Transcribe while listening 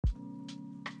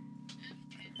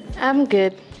I'm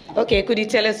good. Okay, could you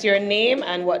tell us your name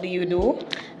and what do you do?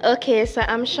 Okay, so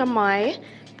I'm Shamoy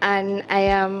and I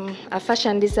am a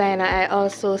fashion designer. I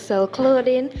also sell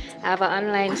clothing. I have an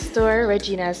online store,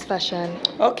 Regina's Fashion.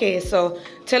 Okay, so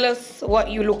tell us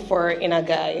what you look for in a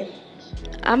guy.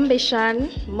 Ambition,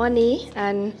 money,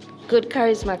 and good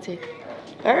charismatic.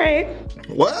 All right.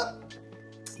 What?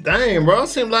 Dang, bro.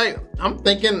 Seems like I'm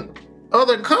thinking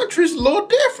other countries a little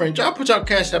different. Y'all put your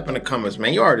cash up in the comments,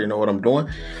 man. You already know what I'm doing.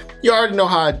 You already know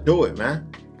how I do it, man.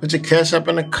 Put your cash up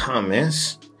in the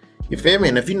comments. You feel me?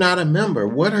 And if you're not a member,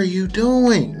 what are you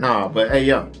doing? Nah, but hey,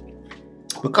 yo.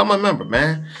 Become a member,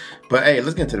 man. But hey,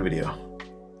 let's get into the video.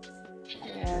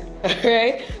 Yeah. All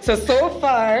right. So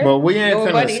far. But we ain't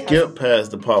finna skip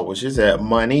past the part which is at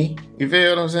money. You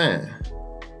feel what I'm saying?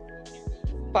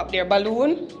 Pop their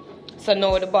balloon. So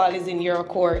now the ball is in your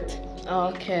court.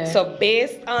 Okay. So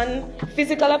based on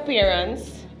physical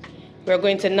appearance, we're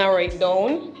going to narrow it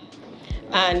down.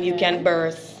 And you can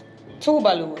burst 2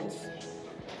 balloons.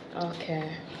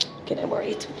 Okay. Can I borrow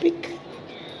it to pick?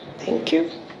 Thank you.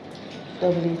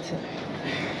 W2.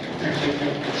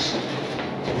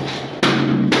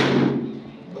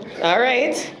 All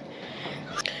right.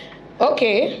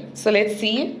 Okay, so let's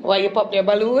see why you pop their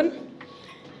balloon.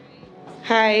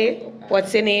 Hi,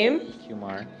 what's your name?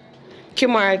 Kumar.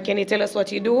 Kumar, can you tell us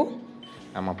what you do?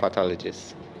 I'm a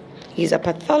pathologist. He's a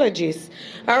pathologist.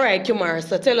 All right, Kumar,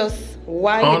 so tell us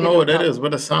why I don't know what that is,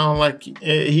 but it sounds like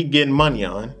he getting money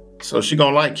on. So she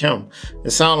gonna like him.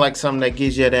 It sounds like something that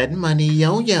gives you that money,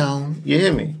 yo. You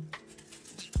hear me?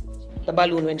 The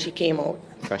balloon when she came out.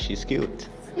 Because she's cute.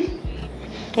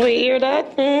 Oh, you hear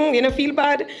that? You don't feel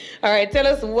bad? All right, tell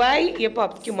us why you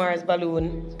popped Kumar's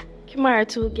balloon. Kumar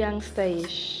too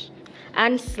gangsta-ish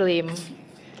and slim.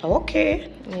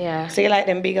 Okay. Yeah. So you like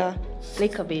them bigger?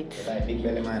 Little bit. Like big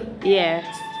belly man. Yeah.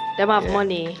 Them have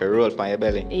money. To roll on your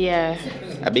belly. Yeah.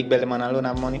 A big belly man alone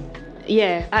have money?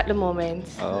 Yeah, at the moment.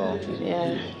 Oh.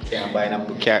 Yeah. Can't buy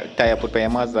a tire put by your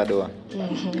Mazda though.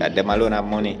 That them alone have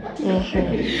money. All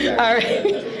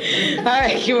right. All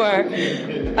right, you are.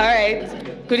 All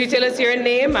right. Could you tell us your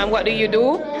name and what do you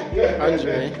do?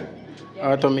 Andre,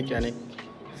 auto mechanic.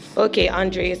 Okay,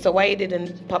 Andre. So why you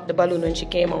didn't pop the balloon when she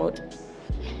came out?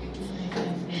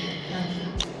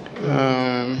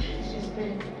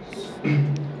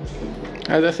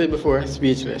 As I said before,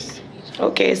 speechless.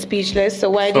 Okay, speechless. So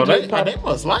why did you pop? They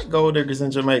must like gold diggers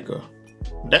in Jamaica.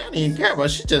 They don't even care, but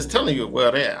she's just telling you,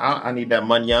 well, I need that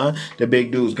money on. The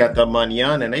big dudes got the money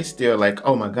on, and they still like,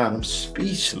 oh my God, I'm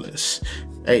speechless.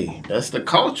 Hey, that's the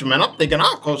culture, man. I'm thinking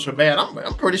our culture bad.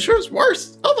 I'm pretty sure it's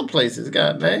worse other places,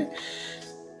 God dang.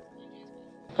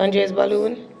 Andre's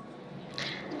balloon?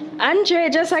 Andre,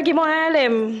 just like him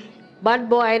on bad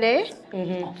boy there.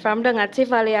 From down at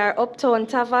Tivoli or Uptown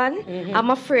Tavern.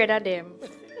 I'm afraid of them.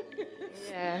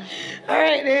 Yeah. All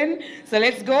right then. So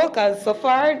let's go, because so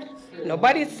far,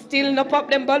 nobody's still not pop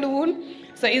them balloon.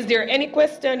 So is there any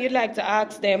question you'd like to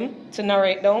ask them to narrow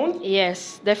it down?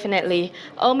 Yes, definitely.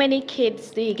 How many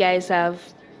kids do you guys have?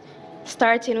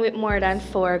 Starting with more than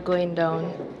 4 going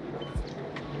down.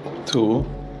 2.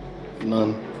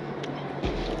 None.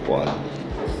 1.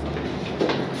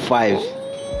 5.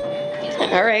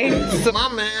 All right. So my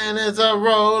man is a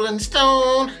rolling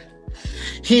stone.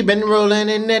 He been rolling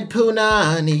in that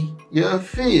punani. You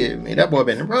feel me? That boy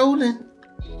been rolling.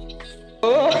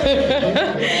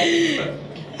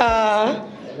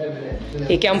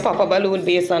 He can pop a balloon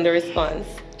based on the response.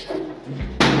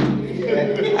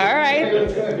 All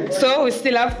right. So we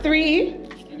still have 3.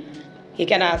 He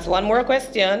can ask one more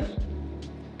question.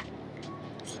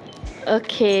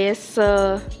 Okay,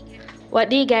 so what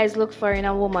do you guys look for in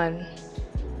a woman?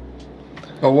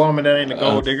 A woman that ain't a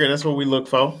gold digger, that's what we look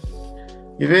for.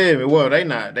 You feel me? Well, they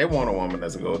not. They want a woman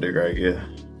that's a gold digger, I guess.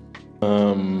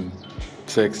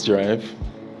 Sex drive.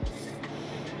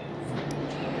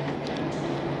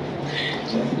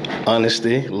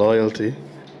 Honesty, loyalty.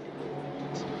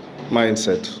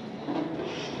 Mindset.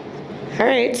 All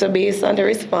right, so based on the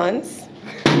response.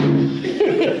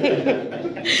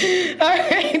 All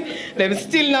right, them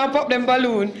still not pop them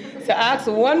balloon. So ask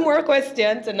one more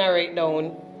question to narrow it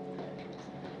down.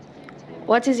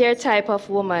 What is your type of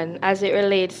woman as it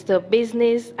relates to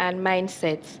business and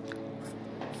mindset?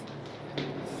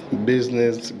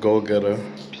 Business, go-getter.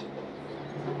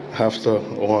 Have to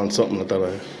want something in their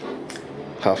life.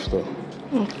 Have to.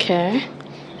 Okay.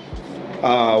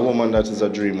 A woman that is a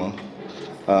dreamer,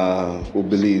 who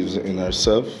believes in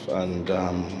herself, and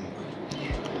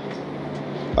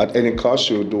at any cost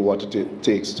she will do what it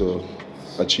takes to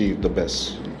achieve the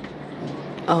best.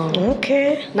 Oh,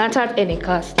 okay. Not at any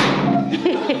cost.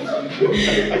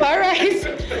 All right.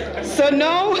 So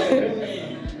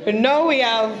now we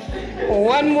have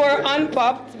one more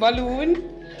unpopped balloon.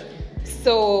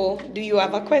 So, do you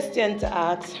have a question to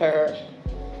ask her?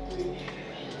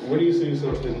 Where do you see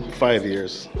yourself in 5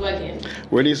 years? Go again.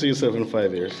 Where do you see yourself in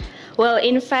 5 years? Well,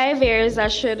 in 5 years, I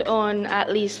should own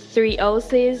at least 3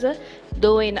 houses,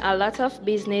 doing a lot of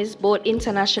business, both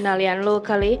internationally and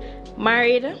locally.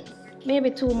 Married, maybe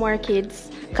 2 more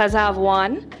kids, because I have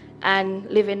 1, and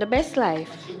living the best life.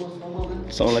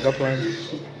 Sound like a plan?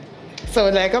 So,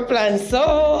 like a plan.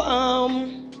 So,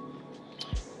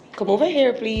 come over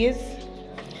here, please.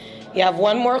 You have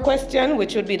one more question,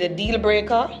 which would be the deal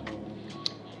breaker.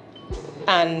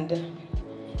 And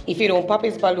if you don't pop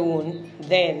his balloon,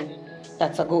 then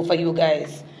that's a go for you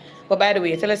guys. But by the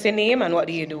way, tell us your name and what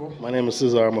do you do? My name is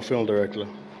Cesar. I'm a film director.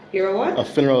 You're a what? A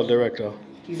funeral director.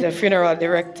 He's a funeral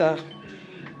director.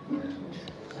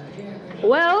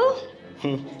 Well,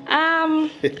 I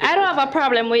don't have a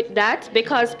problem with that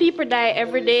because people die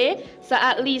every day, so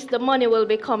at least the money will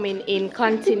be coming in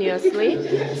continuously.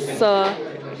 So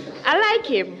I like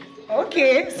him.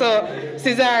 Okay, so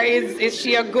Cesar, is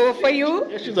she a go for you?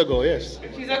 Yeah, she's a go, yes.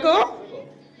 She's a go?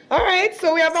 All right,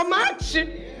 so we have a match.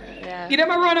 Yeah. Give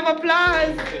them a round of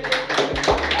applause.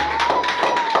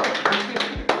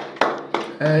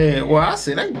 Hey, well, I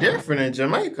see they different in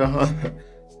Jamaica, huh?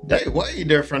 They way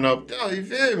different up there, you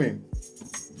feel me?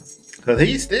 Because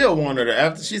he still wanted her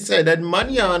after she said that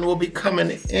money on will be coming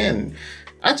in.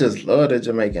 I just love the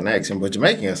Jamaican accent, but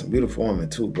Jamaican has some beautiful women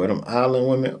too, but them island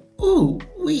women, ooh,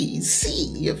 we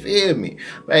see, you feel me?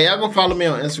 But hey, y'all gonna follow me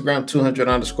on Instagram,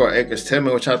 200_acres. Tell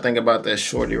me what y'all think about that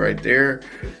shorty right there.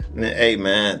 And then, hey,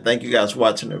 man, thank you guys for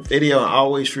watching the video. And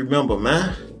always remember,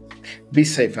 man, be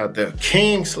safe out there.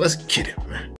 Kings, let's get it,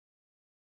 man.